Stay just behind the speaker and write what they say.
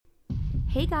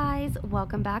Hey guys,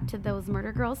 welcome back to Those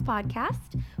Murder Girls podcast.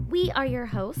 We are your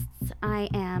hosts. I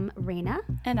am Reyna.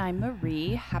 And I'm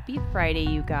Marie. Happy Friday,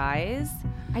 you guys.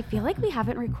 I feel like we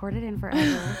haven't recorded in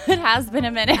forever. It has been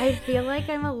a minute. I feel like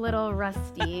I'm a little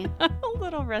rusty. A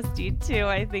little rusty too,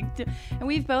 I think. Too. And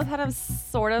we've both had a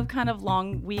sort of kind of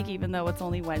long week, even though it's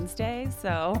only Wednesday.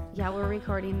 So yeah, we're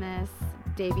recording this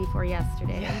day before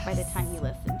yesterday. Yes. By the time you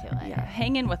listen to it. Yeah,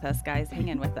 hang in with us, guys. Hang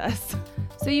in with us.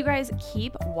 So you guys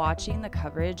keep watching the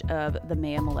coverage of the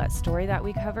Maya Millette story that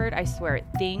we covered. I swear,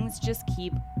 things just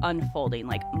keep unfolding.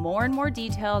 Like more and more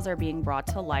details are being brought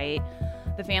to light.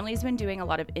 The family's been doing a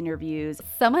lot of interviews.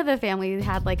 Some of the family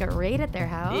had like a raid at their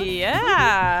house.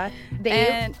 Yeah.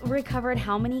 They recovered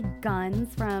how many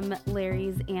guns from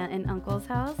Larry's aunt and uncle's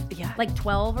house? Yeah. Like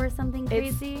 12 or something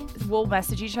crazy? We'll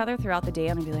message each other throughout the day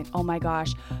and be like, oh my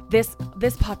gosh, this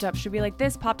popped up. Should be like,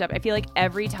 this popped up. I feel like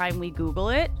every time we Google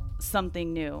it,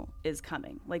 something new is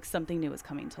coming. Like something new is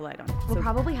coming to light on it. We'll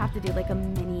probably have to do like a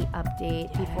mini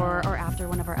update before or after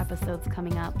one of our episodes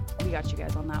coming up. We got you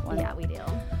guys on that one. Yeah, we do.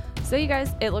 So you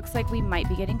guys, it looks like we might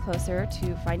be getting closer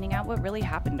to finding out what really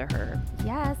happened to her.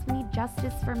 Yes, we need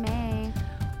justice for May.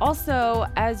 Also,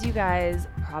 as you guys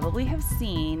probably have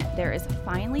seen, there has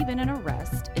finally been an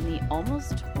arrest in the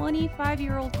almost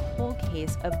 25-year-old cold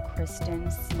case of Kristen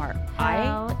Smart.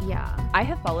 Yeah. I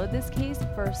have followed this case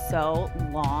for so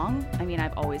long. I mean,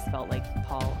 I've always felt like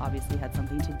Paul obviously had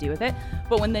something to do with it.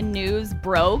 But when the news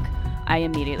broke, I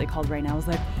immediately called Reyna. I was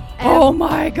like, oh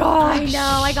my gosh. I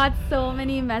know. I got so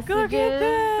many messages. Go get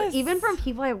this. Even from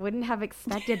people I wouldn't have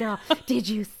expected. Did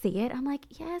you see it? I'm like,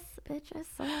 yes, bitch, I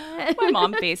saw it. My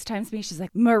mom FaceTimes me. She's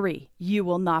like, Marie, you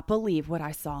will not believe what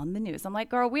I saw on the news. I'm like,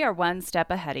 girl, we are one step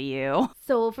ahead of you.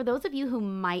 So for those of you who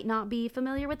might not be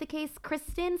familiar with the case,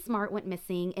 Kristen Smart went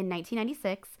missing in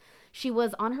 1996. She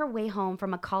was on her way home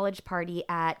from a college party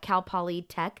at Cal Poly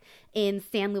Tech in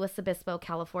San Luis Obispo,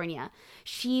 California.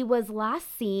 She was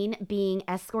last seen being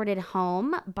escorted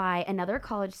home by another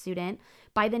college student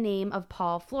by the name of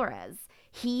Paul Flores.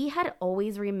 He had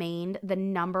always remained the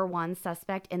number one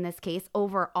suspect in this case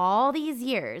over all these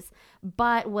years,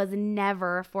 but was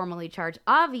never formally charged,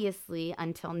 obviously,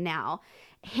 until now.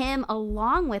 Him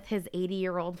along with his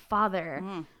 80-year-old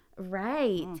father.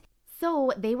 Right.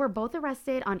 So they were both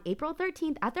arrested on April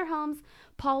 13th at their homes.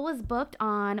 Paul was booked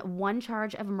on one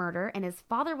charge of murder and his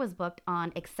father was booked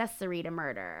on accessory to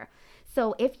murder.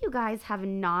 So if you guys have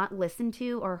not listened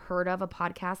to or heard of a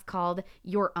podcast called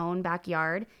Your Own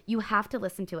Backyard, you have to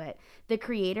listen to it. The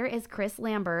creator is Chris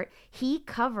Lambert. He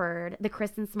covered the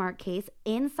Kristen Smart case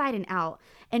inside and out.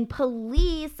 And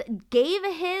police gave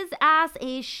his ass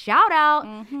a shout out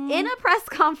in a press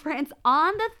conference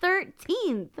on the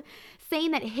 13th,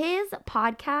 saying that his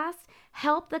podcast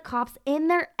helped the cops in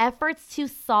their efforts to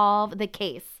solve the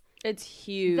case. It's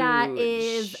huge. That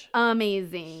is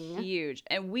amazing. Huge.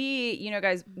 And we,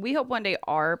 guys, we hope one day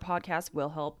our podcast will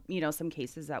help, some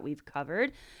cases that we've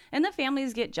covered and the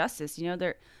families get justice.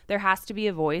 There has to be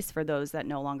a voice for those that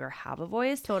no longer have a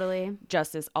voice. Totally.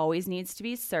 Justice always needs to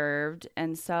be served.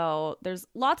 And so there's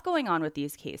lots going on with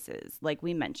these cases. Like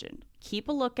we mentioned, keep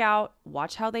a lookout,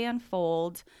 watch how they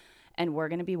unfold, and we're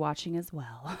going to be watching as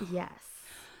well. Yes.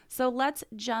 So let's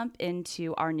jump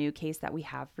into our new case that we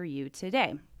have for you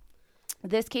today.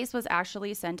 This case was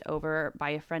actually sent over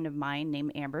by a friend of mine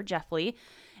named Amber Jeffley,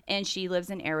 and she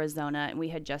lives in Arizona, and we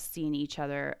had just seen each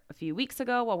other a few weeks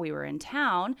ago while we were in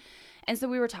town. And so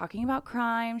we were talking about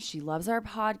crime. She loves our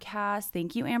podcast.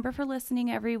 Thank you, Amber, for listening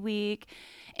every week.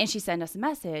 And she sent us a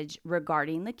message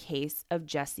regarding the case of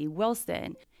Jesse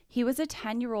Wilson. He was a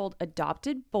 10-year-old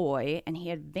adopted boy, and he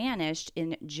had vanished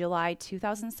in July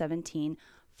 2017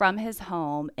 from his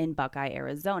home in Buckeye,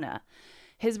 Arizona.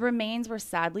 His remains were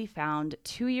sadly found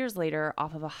 2 years later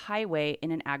off of a highway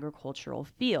in an agricultural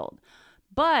field.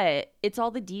 But it's all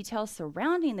the details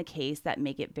surrounding the case that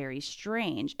make it very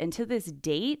strange. And to this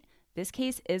date, this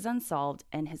case is unsolved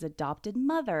and his adopted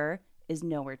mother is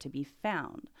nowhere to be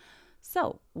found.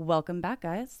 So, welcome back,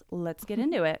 guys. Let's get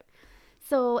into it.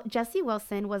 So Jesse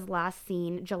Wilson was last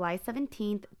seen July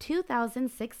 17th,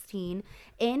 2016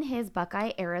 in his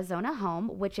Buckeye, Arizona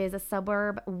home, which is a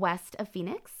suburb west of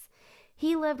Phoenix.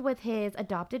 He lived with his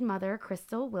adopted mother,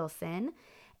 Crystal Wilson.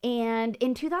 And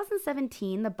in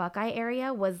 2017, the Buckeye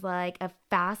area was like a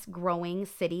fast-growing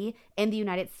city in the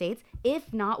United States,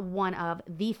 if not one of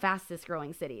the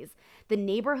fastest-growing cities. The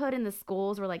neighborhood and the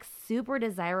schools were like super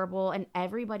desirable, and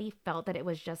everybody felt that it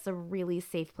was just a really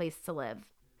safe place to live.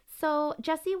 So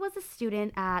Jesse was a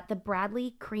student at the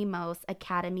Bradley Cremos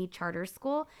Academy Charter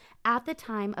School at the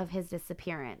time of his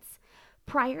disappearance.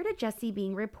 Prior to Jesse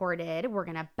being reported, we're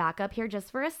going to back up here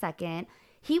just for a second,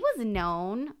 He was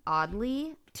known,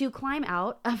 oddly, to climb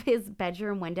out of his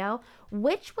bedroom window,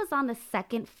 which was on the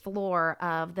second floor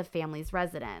of the family's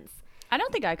residence. I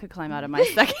don't think I could climb out of my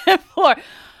second floor.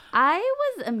 I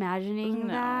was imagining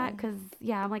that because,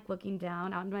 I'm like looking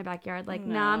down out into my backyard like,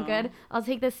 nah, I'm good. I'll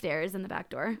take the stairs and the back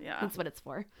door. Yeah. That's what it's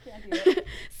for. Can't do it.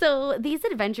 So these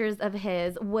adventures of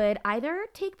his would either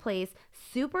take place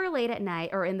super late at night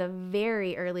or in the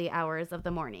very early hours of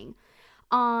the morning.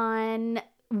 On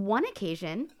one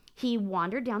occasion, he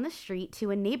wandered down the street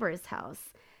to a neighbor's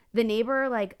house. The neighbor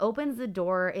opens the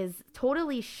door, is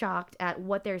totally shocked at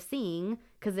what they're seeing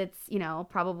because it's,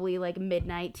 probably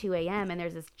midnight, 2 a.m. and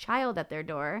there's this child at their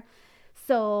door.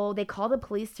 So they call the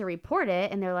police to report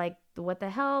it and they're like, what the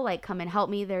hell? Come and help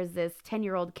me. There's this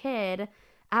 10-year-old kid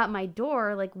at my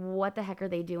door. What the heck are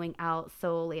they doing out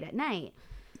so late at night?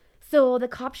 So the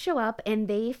cops show up and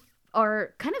they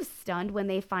are kind of stunned when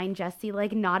they find Jesse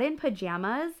not in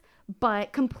pajamas,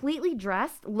 but completely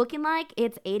dressed, looking like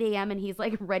it's 8 a.m. and he's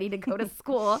ready to go to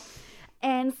school.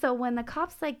 And so when the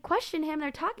cops question him, they're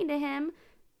talking to him,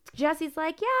 Jesse's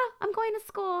like, yeah, I'm going to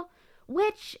school.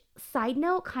 Which, side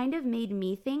note, kind of made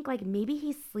me think maybe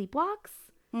he sleepwalks.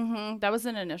 Mm-hmm. That was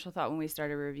an initial thought when we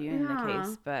started reviewing the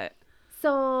case, but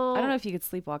so I don't know if you could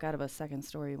sleepwalk out of a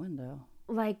second-story window.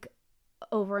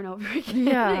 Over and over again.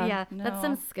 Yeah, no. That's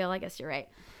some skill. I guess you're right.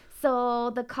 So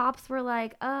the cops were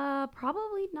like,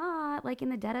 probably not, in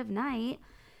the dead of night.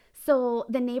 So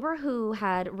the neighbor who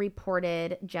had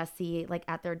reported Jesse,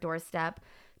 at their doorstep,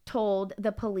 told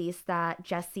the police that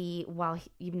Jesse,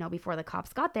 before the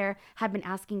cops got there, had been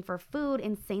asking for food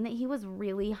and saying that he was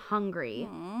really hungry,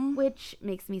 which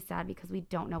makes me sad because we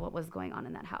don't know what was going on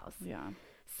in that house. Yeah.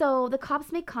 So the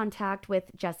cops make contact with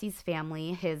Jesse's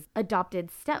family, his adopted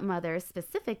stepmother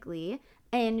specifically,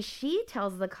 and she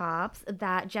tells the cops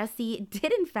that Jesse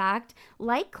did, in fact,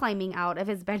 like climbing out of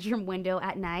his bedroom window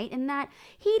at night and that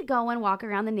he'd go and walk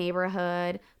around the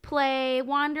neighborhood, play,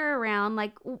 wander around,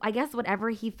 I guess whatever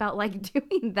he felt like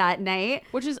doing that night.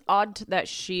 Which is odd that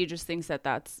she just thinks that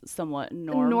that's somewhat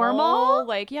normal?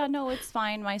 Yeah, no, it's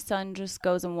fine. My son just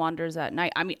goes and wanders at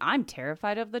night. I mean, I'm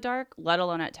terrified of the dark, let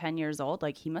alone at 10 years old.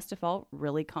 He must have felt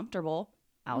really comfortable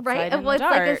outside in the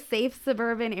dark. It's a safe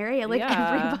suburban area.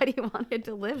 Everybody wanted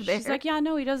to live there. She's like, yeah,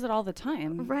 no, he does it all the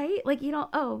time. Right?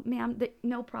 Oh, ma'am,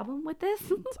 no problem with this?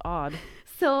 It's odd.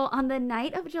 So on the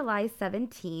night of July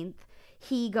 17th,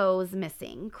 he goes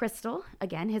missing. Crystal,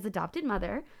 again, his adopted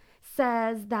mother,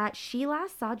 says that she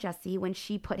last saw Jesse when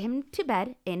she put him to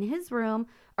bed in his room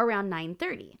around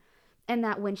 9:30. And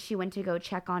that when she went to go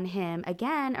check on him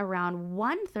again around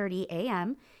 1:30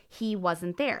 a.m., he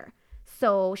wasn't there.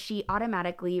 So she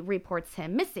automatically reports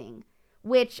him missing,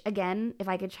 which, again, if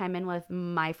I could chime in with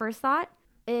my first thought,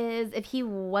 is if he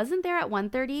wasn't there at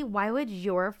 1:30, why would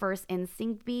your first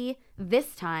instinct be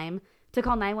this time to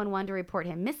call 911 to report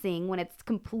him missing when it's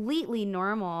completely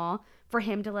normal for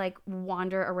him to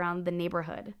wander around the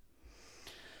neighborhood?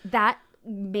 That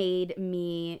made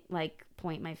me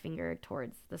point my finger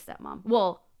towards the stepmom.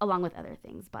 Well, along with other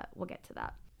things, but we'll get to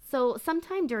that. So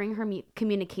sometime during her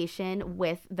communication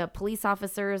with the police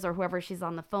officers or whoever she's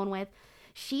on the phone with,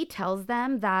 she tells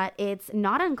them that it's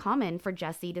not uncommon for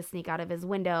Jesse to sneak out of his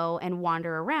window and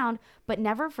wander around, but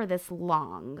never for this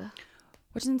long.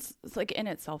 Which is in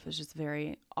itself is just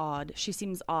very odd. She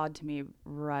seems odd to me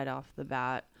right off the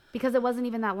bat. Because it wasn't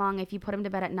even that long. If you put him to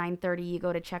bed at 9:30, you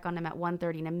go to check on him at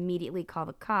 1:30 and immediately call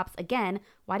the cops. Again,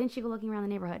 why didn't she go looking around the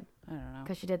neighborhood? I don't know.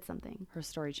 Because she did something. Her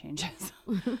story changes.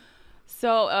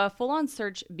 So a full-on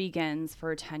search begins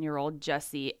for 10-year-old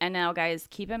Jesse. And now, guys,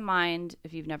 keep in mind,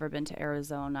 if you've never been to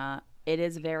Arizona, it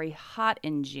is very hot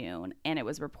in June. And it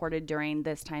was reported during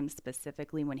this time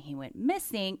specifically when he went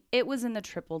missing, it was in the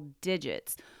triple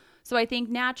digits. So I think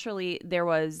naturally there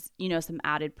was, some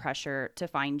added pressure to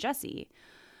find Jesse.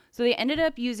 So they ended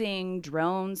up using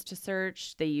drones to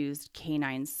search. They used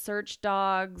canine search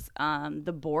dogs.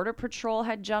 The Border Patrol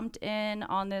had jumped in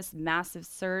on this massive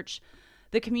search.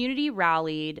 The community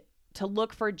rallied to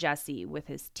look for Jesse with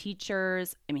his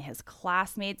teachers, his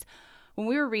classmates. When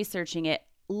we were researching it,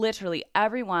 literally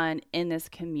everyone in this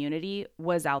community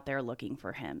was out there looking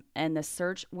for him. And the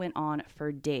search went on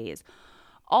for days.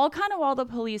 All kind of while the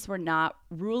police were not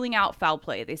ruling out foul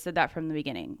play. They said that from the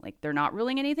beginning. They're not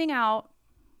ruling anything out.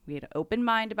 We had an open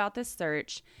mind about this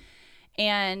search.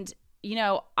 And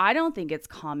I don't think it's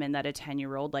common that a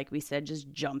 10-year-old, like we said,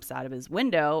 just jumps out of his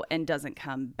window and doesn't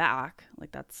come back.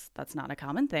 That's not a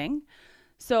common thing.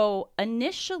 So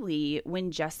initially,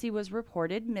 when Jesse was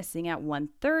reported missing at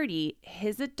 1:30,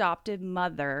 his adoptive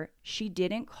mother, she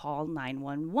didn't call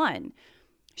 911.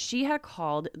 She had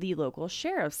called the local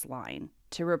sheriff's line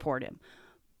to report him.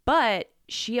 But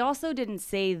she also didn't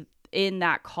say in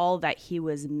that call that he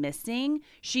was missing.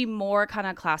 She more kind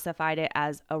of classified it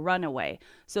as a runaway.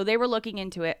 So they were looking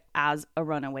into it as a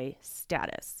runaway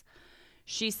status.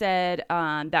 She said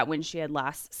that when she had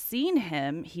last seen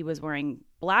him, he was wearing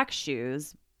black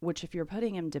shoes, which if you're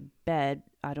putting him to bed,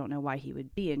 I don't know why he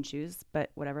would be in shoes,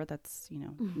 but whatever, that's,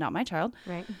 not my child.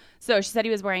 Right. So she said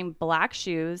he was wearing black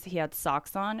shoes. He had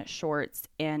socks on, shorts,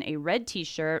 and a red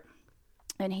t-shirt,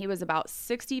 and he was about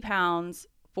 60 pounds,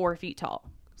 4 feet tall.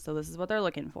 So this is what they're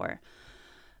looking for.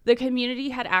 The community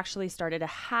had actually started a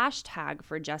hashtag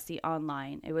for Jesse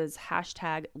online. It was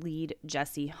hashtag lead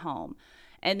Jesse home.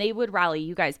 And they would rally,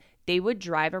 you guys, they would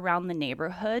drive around the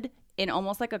neighborhood in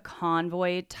almost like a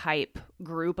convoy type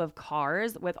group of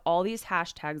cars with all these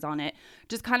hashtags on it,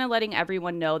 just kind of letting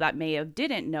everyone know that may have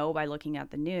didn't know by looking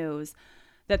at the news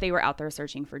that they were out there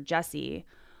searching for Jesse.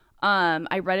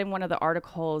 I read in one of the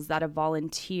articles that a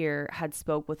volunteer had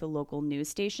spoke with a local news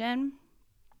station,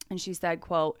 and she said,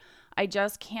 quote, "I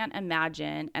just can't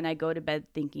imagine, and I go to bed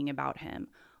thinking about him.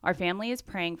 Our family is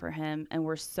praying for him, and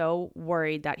we're so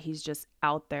worried that he's just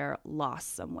out there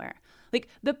lost somewhere." Like,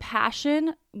 the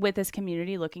passion with this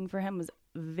community looking for him was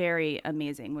very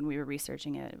amazing when we were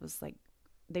researching it. It was like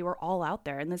they were all out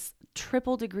there in this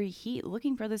triple degree heat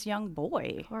looking for this young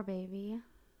boy. Poor baby.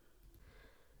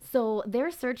 So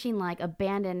they're searching like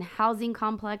abandoned housing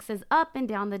complexes up and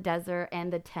down the desert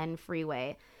and the 10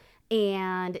 freeway.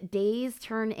 And days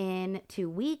turn into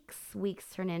weeks, weeks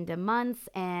turn into months,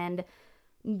 and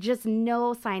just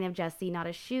no sign of Jesse, not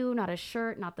a shoe, not a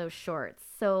shirt, not those shorts.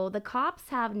 So the cops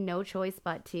have no choice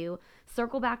but to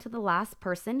circle back to the last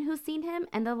person who's seen him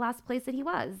and the last place that he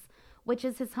was, which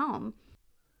is his home.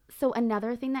 So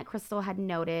another thing that Crystal had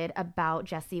noted about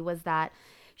Jesse was that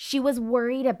she was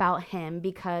worried about him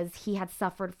because he had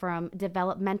suffered from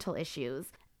developmental issues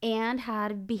and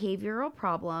had behavioral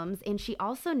problems. And she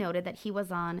also noted that he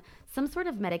was on some sort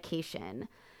of medication.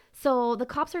 So the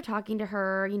cops are talking to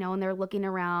her, and they're looking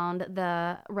around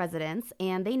the residence,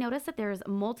 and they notice that there's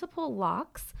multiple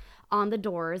locks on the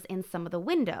doors and some of the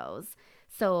windows.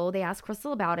 So they ask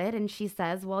Crystal about it, and she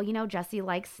says, well, Jesse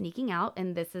likes sneaking out,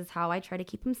 and this is how I try to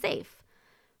keep him safe.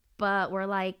 But we're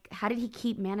like, how did he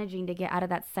keep managing to get out of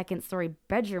that second-story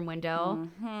bedroom window?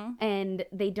 Mm-hmm. And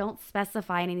they don't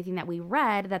specify in anything that we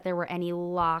read that there were any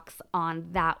locks on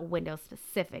that window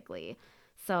specifically.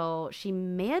 So she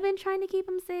may have been trying to keep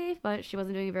him safe, but she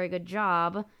wasn't doing a very good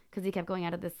job because he kept going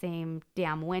out of the same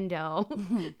damn window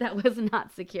that was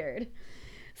not secured.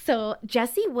 So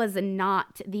Jesse was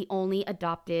not the only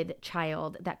adopted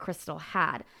child that Crystal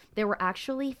had. There were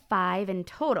actually 5 in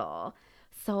total.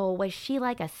 So was she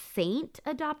like a saint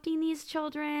adopting these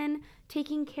children,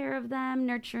 taking care of them,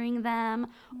 nurturing them?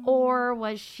 Or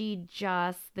was she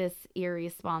just this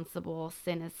irresponsible,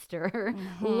 sinister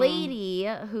lady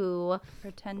who...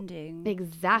 pretending.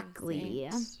 Exactly.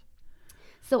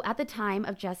 So at the time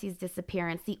of Jesse's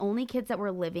disappearance, the only kids that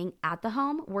were living at the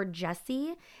home were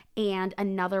Jesse and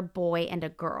another boy and a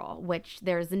girl, which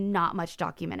there's not much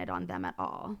documented on them at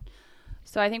all.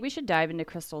 So I think we should dive into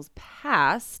Crystal's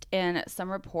past and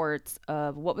some reports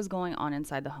of what was going on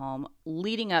inside the home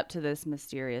leading up to this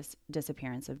mysterious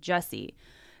disappearance of Jesse.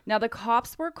 Now, the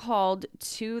cops were called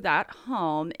to that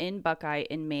home in Buckeye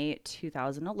in May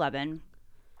 2011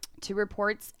 to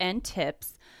reports and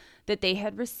tips that they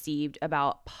had received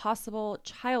about possible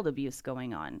child abuse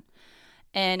going on.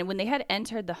 And when they had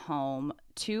entered the home,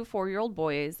 2 4-year-old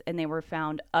boys, and they were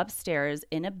found upstairs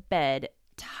in a bed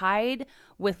tied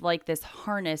with like this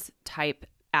harness type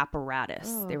apparatus.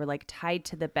 Oh. They were like tied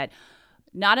to the bed.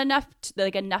 Not enough,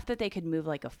 enough that they could move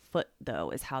like a foot, though,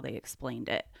 is how they explained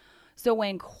it. So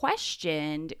when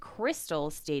questioned, Crystal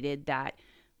stated that,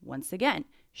 once again,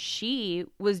 she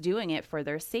was doing it for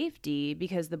their safety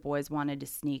because the boys wanted to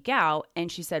sneak out.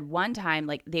 And she said one time,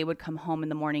 like, they would come home in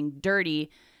the morning dirty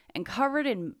and covered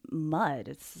in mud.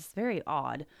 It's very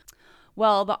odd.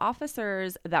 Well, the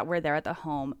officers that were there at the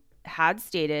home had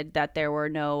stated that there were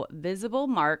no visible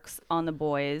marks on the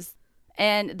boys,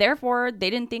 and therefore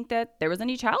they didn't think that there was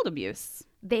any child abuse.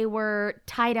 They were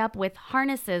tied up with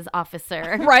harnesses,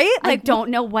 officer. Right? I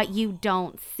don't know what you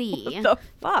don't see. What the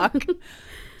fuck?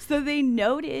 So they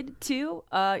noted too,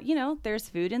 there's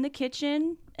food in the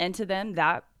kitchen, and to them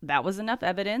that was enough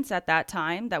evidence at that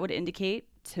time that would indicate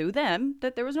to them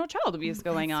that there was no child abuse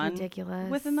going on. Ridiculous.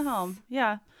 Within the home.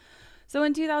 Yeah. So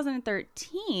in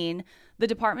 2013, the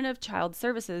Department of Child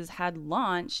Services had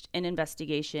launched an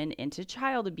investigation into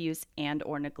child abuse and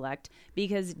or neglect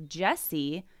because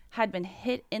Jesse had been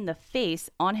hit in the face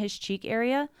on his cheek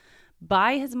area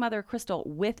by his mother, Crystal,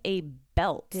 with a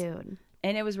belt. Dude.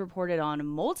 And it was reported on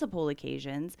multiple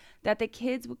occasions that the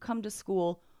kids would come to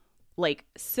school like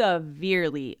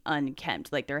severely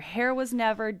unkempt. Like their hair was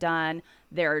never done.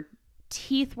 Their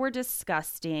teeth were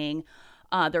disgusting.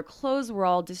 Their clothes were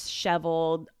all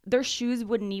disheveled. Their shoes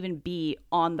wouldn't even be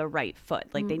on the right foot.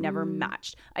 Like they never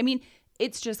matched. I mean,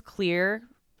 it's just clear,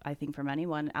 I think, from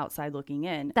anyone outside looking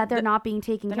in, that they're not being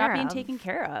taken care of. They're not being taken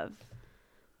care of.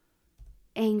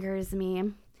 Angers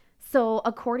me. So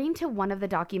according to one of the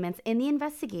documents in the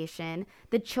investigation,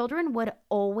 the children would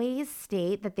always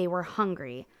state that they were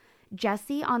hungry.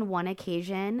 Jesse, on one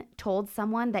occasion, told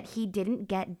someone that he didn't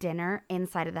get dinner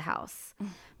inside of the house.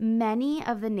 Many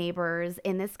of the neighbors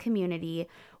in this community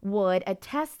would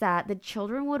attest that the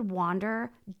children would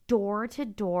wander door to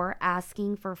door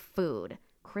asking for food.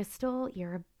 Crystal,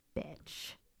 you're a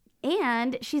bitch.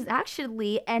 And she's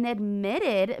actually an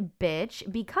admitted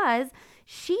bitch because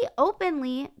she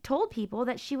openly told people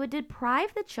that she would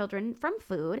deprive the children from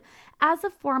food as a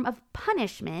form of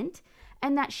punishment,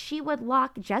 and that she would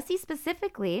lock Jesse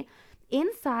specifically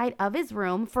inside of his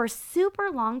room for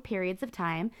super long periods of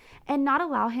time and not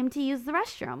allow him to use the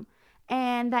restroom.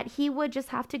 And that he would just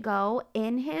have to go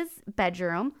in his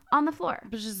bedroom on the floor.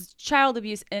 Which is child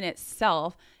abuse in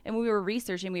itself. And when we were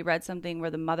researching, we read something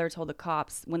where the mother told the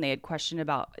cops when they had questioned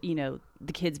about, the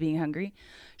kids being hungry.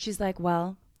 She's like,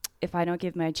 well, if I don't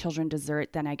give my children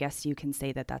dessert, then I guess you can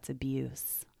say that that's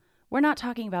abuse. We're not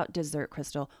talking about dessert,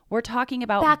 Crystal. We're talking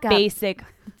about basic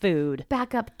food.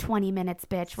 Back up 20 minutes,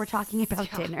 bitch. We're talking about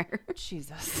dinner.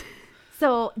 Jesus.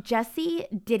 So Jesse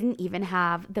didn't even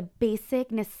have the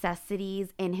basic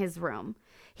necessities in his room.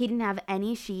 He didn't have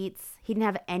any sheets. He didn't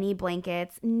have any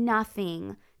blankets,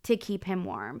 nothing to keep him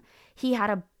warm. He had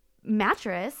a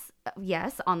mattress,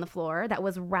 yes, on the floor that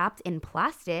was wrapped in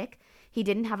plastic. He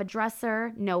didn't have a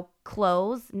dresser, no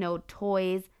clothes, no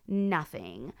toys,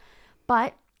 nothing.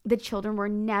 But the children were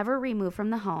never removed from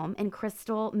the home, and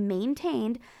Crystal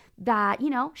maintained that,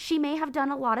 she may have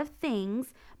done a lot of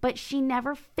things, but she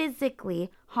never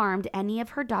physically harmed any of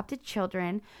her adopted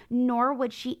children, nor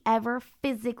would she ever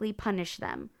physically punish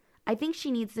them. I think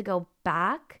she needs to go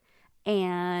back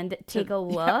and take a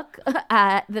look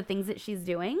at the things that she's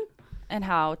doing. And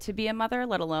how to be a mother,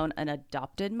 let alone an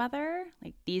adopted mother.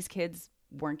 Like, these kids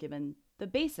weren't given the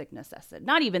basic necessity,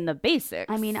 not even the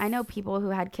basics. I mean, I know people who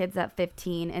had kids at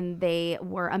 15 and they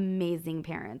were amazing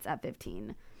parents at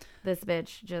 15. This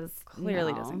bitch just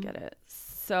clearly doesn't get it.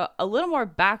 So a little more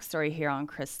backstory here on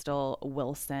Crystal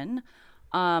Wilson.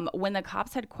 When the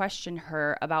cops had questioned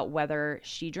her about whether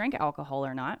she drank alcohol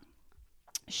or not,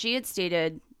 she had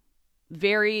stated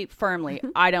very firmly,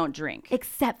 I don't drink.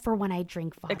 Except for when I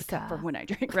drink vodka. Except for when I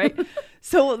drink, right?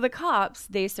 So the cops,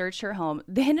 they searched her home.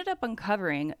 They ended up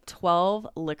uncovering 12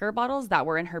 liquor bottles that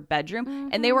were in her bedroom,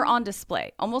 and they were on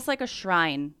display, almost like a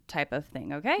shrine type of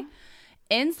thing, okay?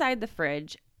 Inside the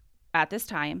fridge at this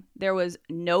time, there was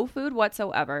no food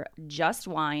whatsoever, just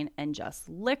wine and just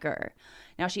liquor.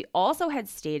 Now, she also had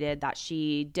stated that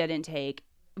she didn't take,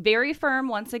 very firm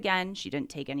once again, she didn't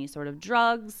take any sort of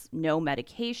drugs, no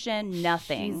medication,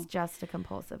 nothing. She's just a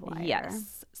compulsive liar.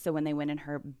 Yes. So when they went in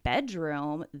her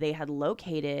bedroom, they had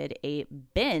located a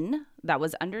bin that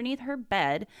was underneath her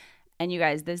bed. And you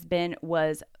guys, this bin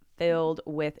was filled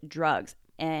with drugs.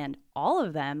 And all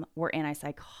of them were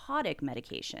antipsychotic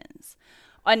medications.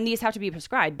 And these have to be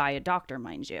prescribed by a doctor,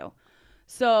 mind you.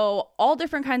 So all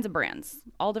different kinds of brands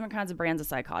of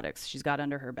psychotics she's got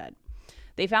under her bed.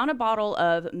 They found a bottle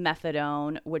of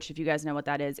methadone, which, if you guys know what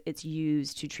that is, it's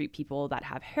used to treat people that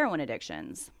have heroin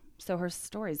addictions. So her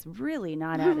story's really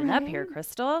not adding up here,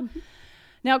 Crystal.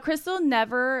 Now, Crystal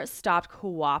never stopped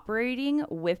cooperating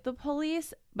with the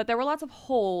police, but there were lots of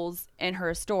holes in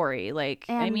her story. Like,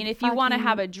 and I mean, if you want to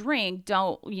have a drink,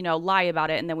 don't, lie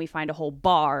about it, and then we find a whole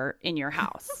bar in your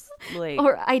house. Like,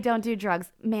 or I don't do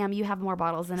drugs. Ma'am, you have more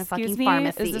bottles than a fucking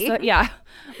pharmacy. Is this yeah.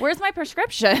 Where's my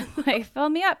prescription? Like, fill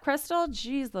me up, Crystal.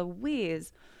 Jeez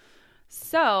Louise.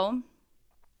 So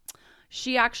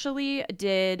she actually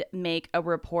did make a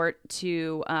report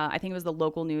to, I think it was the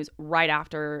local news right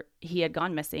after he had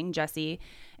gone missing, Jesse.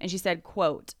 And she said,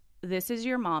 quote, "This is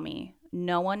your mommy.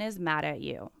 No one is mad at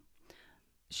you."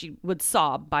 She would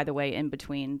sob, by the way, in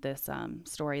between this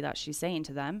story that she's saying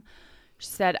to them. She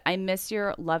said, "I miss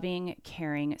your loving,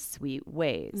 caring, sweet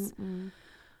ways." Mm-mm.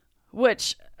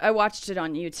 Which I watched it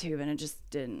on YouTube and it just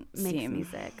didn't seem me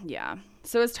sick. Yeah.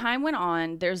 So as time went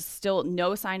on, there's still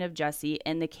no sign of Jesse,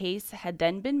 and the case had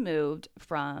then been moved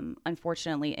from,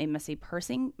 unfortunately, a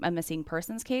missing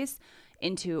persons case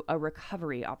into a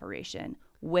recovery operation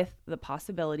with the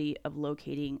possibility of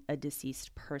locating a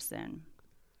deceased person.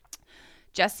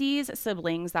 Jesse's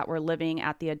siblings that were living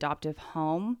at the adoptive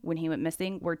home when he went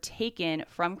missing were taken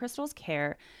from Crystal's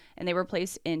care, and they were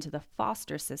placed into the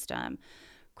foster system.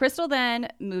 Crystal then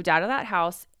moved out of that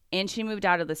house, and she moved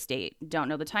out of the state. Don't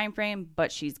know the time frame,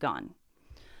 but she's gone.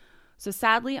 So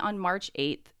sadly, on March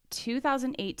 8th,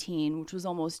 2018, which was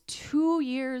almost 2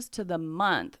 years to the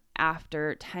month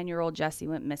after 10-year-old Jesse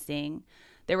went missing,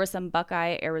 there were some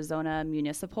Buckeye, Arizona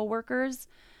municipal workers,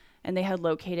 and they had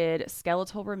located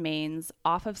skeletal remains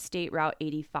off of State Route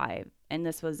 85. And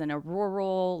this was in a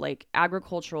rural,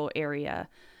 agricultural area.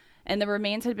 And the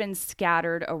remains had been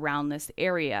scattered around this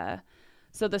area.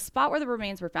 So the spot where the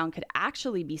remains were found could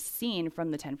actually be seen from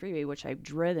the 10 freeway, which I've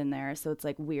driven there. So it's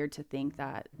weird to think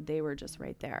that they were just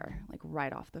right there,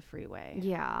 right off the freeway.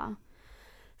 Yeah.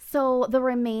 So the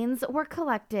remains were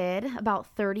collected, about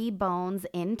 30 bones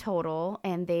in total,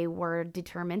 and they were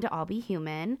determined to all be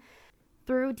human.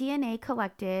 Through DNA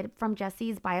collected from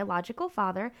Jesse's biological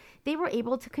father, they were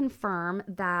able to confirm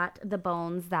that the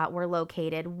bones that were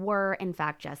located were, in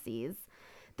fact, Jesse's.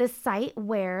 The site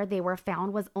where they were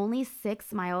found was only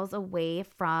 6 miles away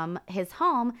from his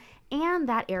home, and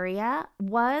that area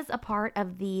was a part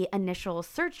of the initial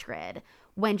search grid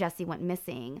when Jesse went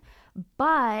missing.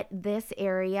 But this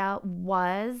area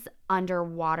was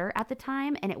underwater at the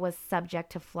time, and it was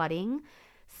subject to flooding.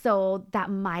 So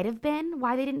that might have been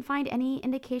why they didn't find any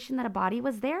indication that a body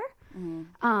was there.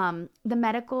 Mm-hmm. The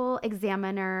medical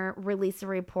examiner released a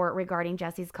report regarding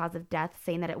Jesse's cause of death,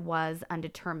 saying that it was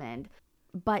undetermined,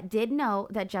 but did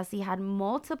note that Jesse had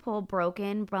multiple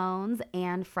broken bones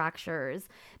and fractures.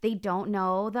 They don't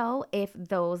know, though, if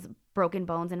those broken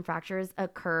bones and fractures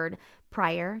occurred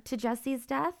prior to Jesse's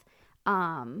death.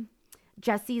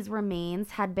 Jesse's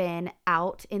remains had been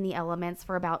out in the elements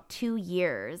for about 2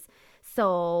 years.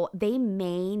 So they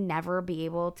may never be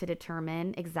able to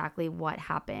determine exactly what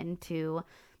happened to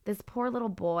this poor little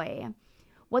boy.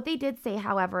 What they did say,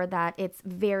 however, that it's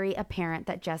very apparent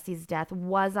that Jesse's death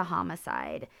was a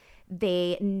homicide.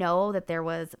 They know that there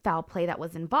was foul play that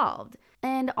was involved.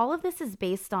 And all of this is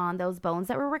based on those bones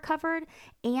that were recovered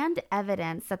and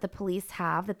evidence that the police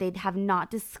have that they have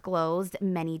not disclosed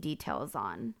many details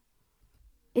on.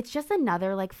 It's just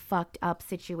another fucked up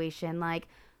situation.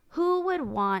 Who would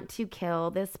want to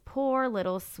kill this poor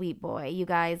little sweet boy? You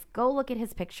guys, go look at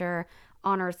his picture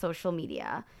on our social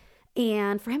media.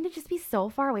 And for him to just be so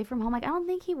far away from home, I don't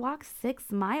think he walked 6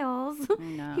 miles.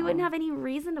 No. He wouldn't have any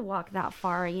reason to walk that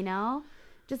far,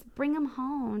 Just bring him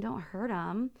home. Don't hurt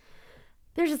him.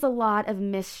 There's just a lot of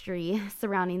mystery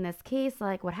surrounding this case.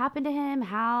 What happened to him?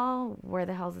 How? Where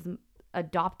the hell's his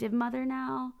adoptive mother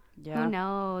now? Yeah. Who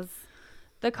knows?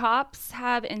 The cops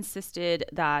have insisted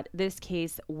that this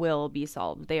case will be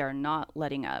solved. They are not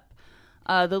letting up.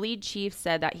 The lead chief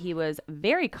said that he was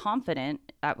very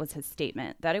confident, that was his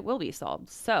statement, that it will be solved.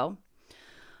 So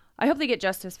I hope they get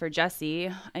justice for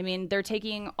Jesse. I mean, they're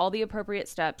taking all the appropriate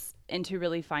steps into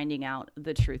really finding out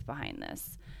the truth behind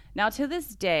this. Now, to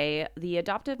this day, the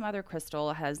adoptive mother,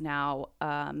 Crystal, has now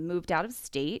moved out of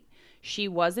state. She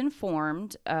was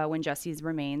informed when Jesse's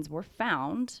remains were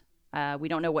found. We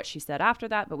don't know what she said after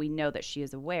that, but we know that she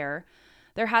is aware.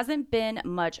 There hasn't been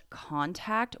much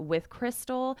contact with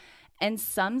Crystal, and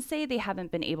some say they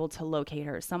haven't been able to locate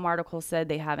her. Some articles said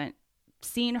they haven't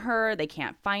seen her, they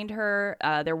can't find her.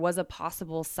 There was a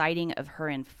possible sighting of her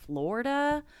in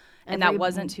Florida, and that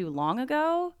wasn't too long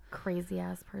ago. Crazy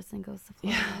ass person goes to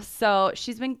Florida. Yeah, so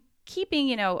she's been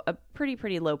keeping, a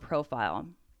pretty low profile.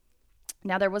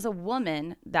 Now, there was a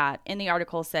woman that in the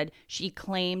article said she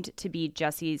claimed to be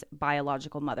Jesse's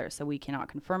biological mother. So we cannot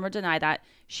confirm or deny that.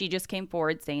 She just came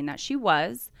forward saying that she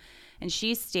was. And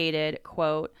she stated,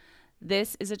 quote,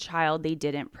 "This is a child they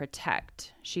didn't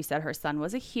protect." She said her son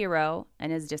was a hero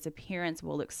and his disappearance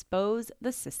will expose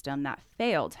the system that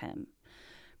failed him.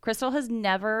 Crystal has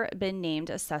never been named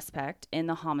a suspect in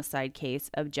the homicide case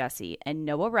of Jesse, and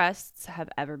no arrests have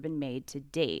ever been made to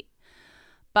date.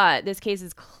 But this case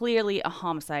is clearly a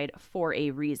homicide for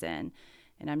a reason.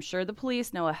 And I'm sure the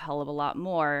police know a hell of a lot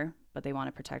more, but they want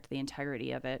to protect the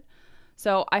integrity of it.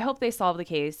 So I hope they solve the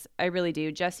case. I really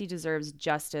do. Jesse deserves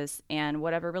justice, and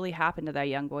whatever really happened to that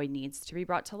young boy needs to be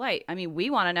brought to light. I mean, we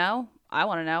want to know. I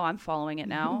want to know. I'm following it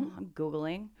now. I'm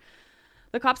Googling.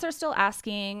 The cops are still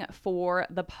asking for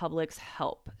the public's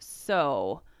help.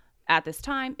 So at this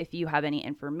time, if you have any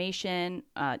information,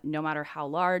 no matter how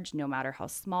large, no matter how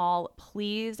small,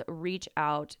 please reach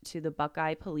out to the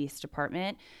Buckeye Police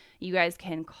Department. You guys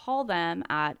can call them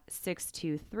at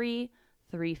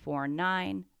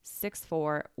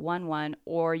 623-349-6411,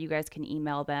 or you guys can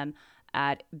email them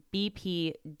at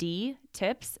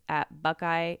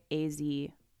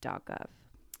bpdtips@buckeyeaz.gov.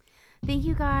 Thank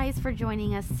you guys for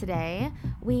joining us today.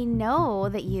 We know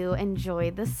that you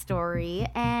enjoyed the story,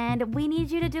 and we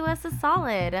need you to do us a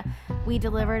solid. We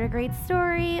delivered a great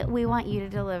story. We want you to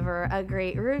deliver a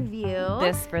great review.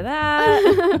 This for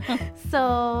that.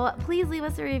 So please leave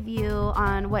us a review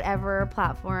on whatever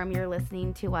platform you're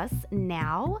listening to us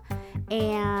now,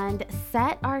 and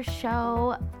set our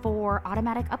show for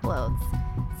automatic uploads.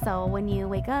 So when you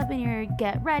wake up and you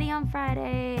get ready on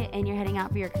Friday and you're heading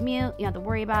out for your commute, you don't have to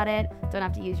worry about it. Don't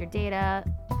have to use your data.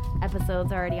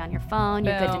 Episodes are already on your phone.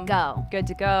 You're good to go. Good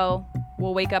to go.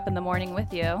 We'll wake up in the morning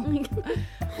with you.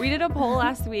 We did a poll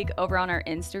last week over on our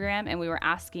Instagram, and we were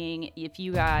asking if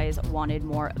you guys wanted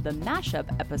more of the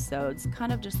mashup episodes,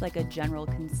 kind of just like a general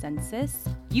consensus.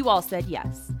 You all said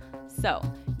yes. So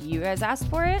you guys asked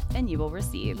for it, and you will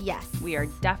receive. Yes. We are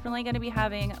definitely going to be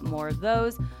having more of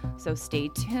those. So stay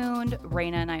tuned.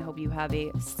 Reyna and I hope you have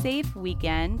a safe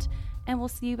weekend, and we'll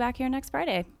see you back here next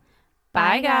Friday.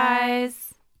 Bye guys.